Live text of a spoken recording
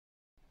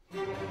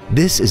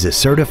This is a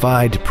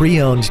certified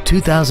pre-owned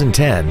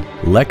 2010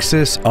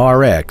 Lexus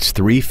RX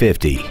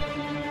 350.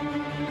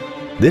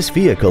 This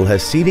vehicle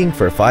has seating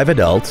for 5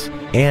 adults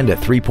and a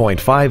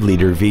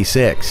 3.5-liter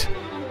V6.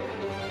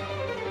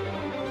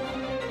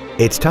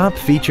 Its top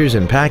features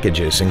and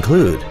packages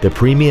include the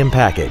premium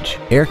package,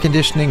 air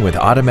conditioning with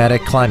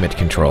automatic climate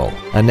control,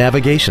 a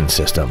navigation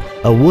system,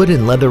 a wood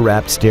and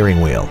leather-wrapped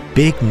steering wheel,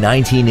 big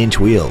 19-inch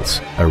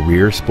wheels, a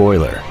rear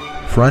spoiler,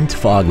 front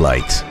fog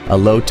lights, a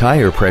low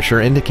tire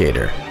pressure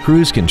indicator,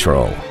 cruise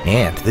control,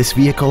 and this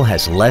vehicle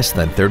has less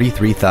than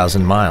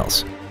 33,000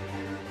 miles.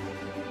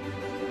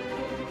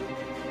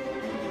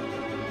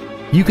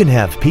 You can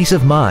have peace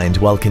of mind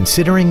while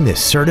considering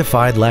this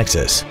certified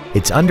Lexus.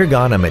 It's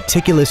undergone a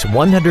meticulous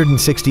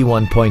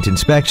 161-point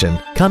inspection,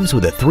 comes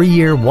with a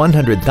 3-year,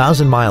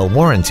 100,000-mile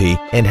warranty,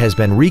 and has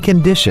been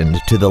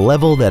reconditioned to the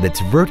level that it's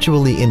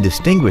virtually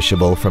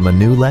indistinguishable from a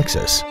new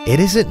Lexus. It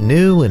isn't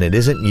new and it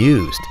isn't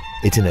used.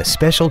 It's in a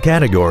special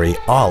category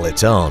all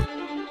its own.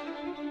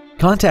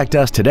 Contact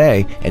us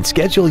today and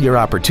schedule your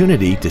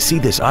opportunity to see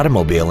this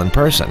automobile in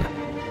person.